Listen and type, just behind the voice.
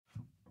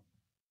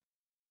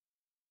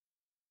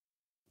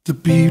The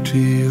beauty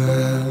you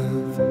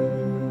have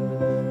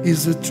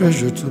is a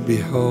treasure to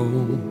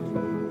behold.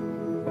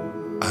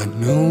 I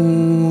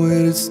know it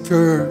is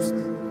cursed,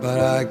 but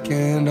I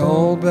can't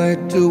hold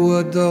back to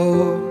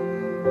adore.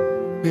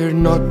 We're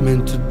not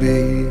meant to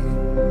be,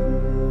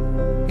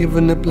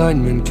 even a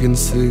blind man can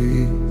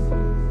see.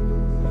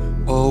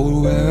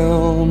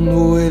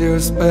 Overwhelmed with your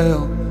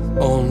spell,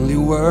 only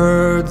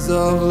words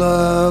of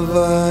love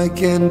I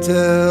can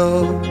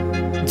tell.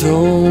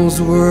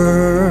 Those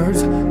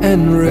words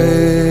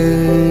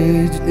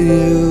enraged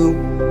you.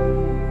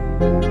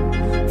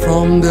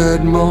 From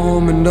that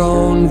moment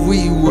on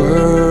we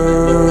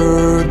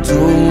were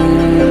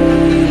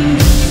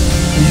doomed.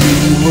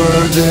 You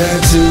were there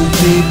to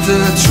keep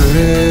the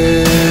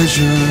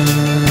treasure,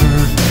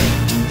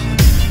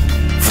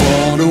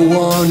 for the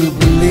one who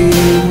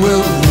believe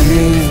will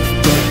live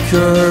the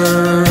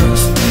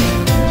curse.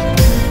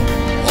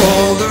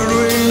 All the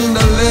ruin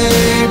that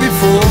lay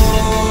before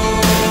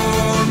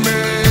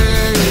me,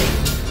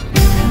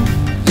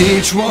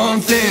 each one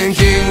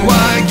thinking,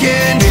 why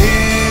can't it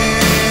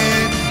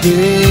be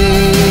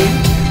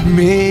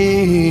me?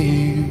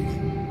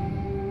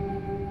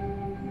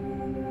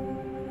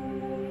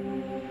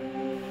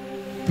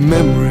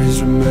 Memories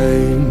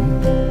remain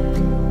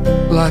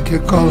like a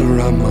collar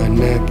around my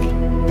neck,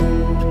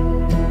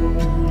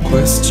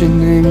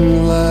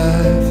 questioning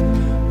life,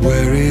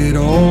 where it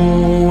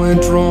all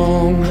went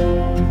wrong.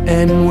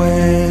 And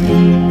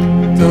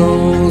when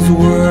those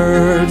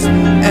words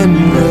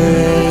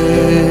enraged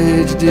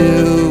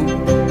you,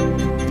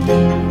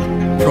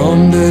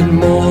 from that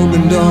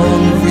moment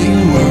on we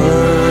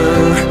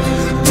were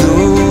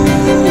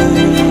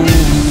doomed.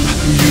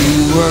 You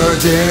were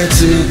there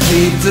to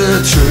keep the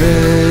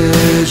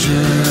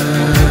treasure,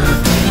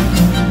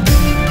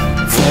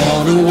 for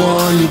the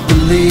one you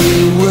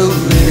believe will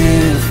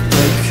live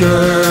the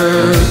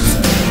curse.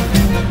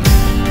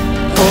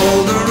 All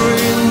the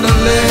ruin that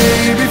lay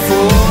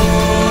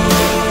before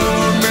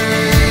me,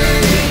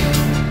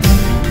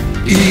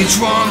 each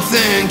one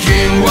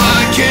thinking, why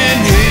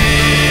can't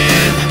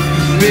it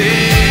be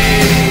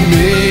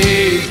me?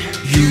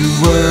 You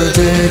were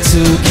there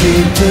to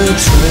keep the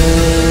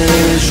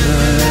treasure,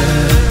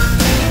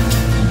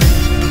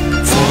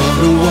 for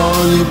the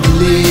one you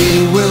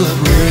believe will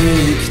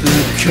break the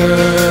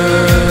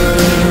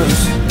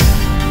curse.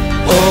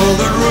 All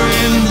the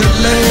ruin that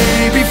lay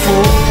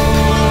before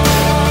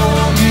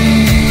me,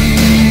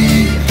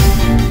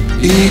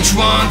 each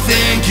one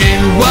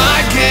thinking, why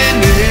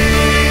can't it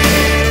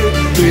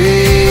be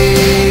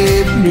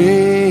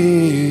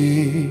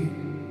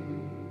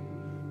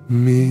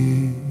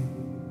me?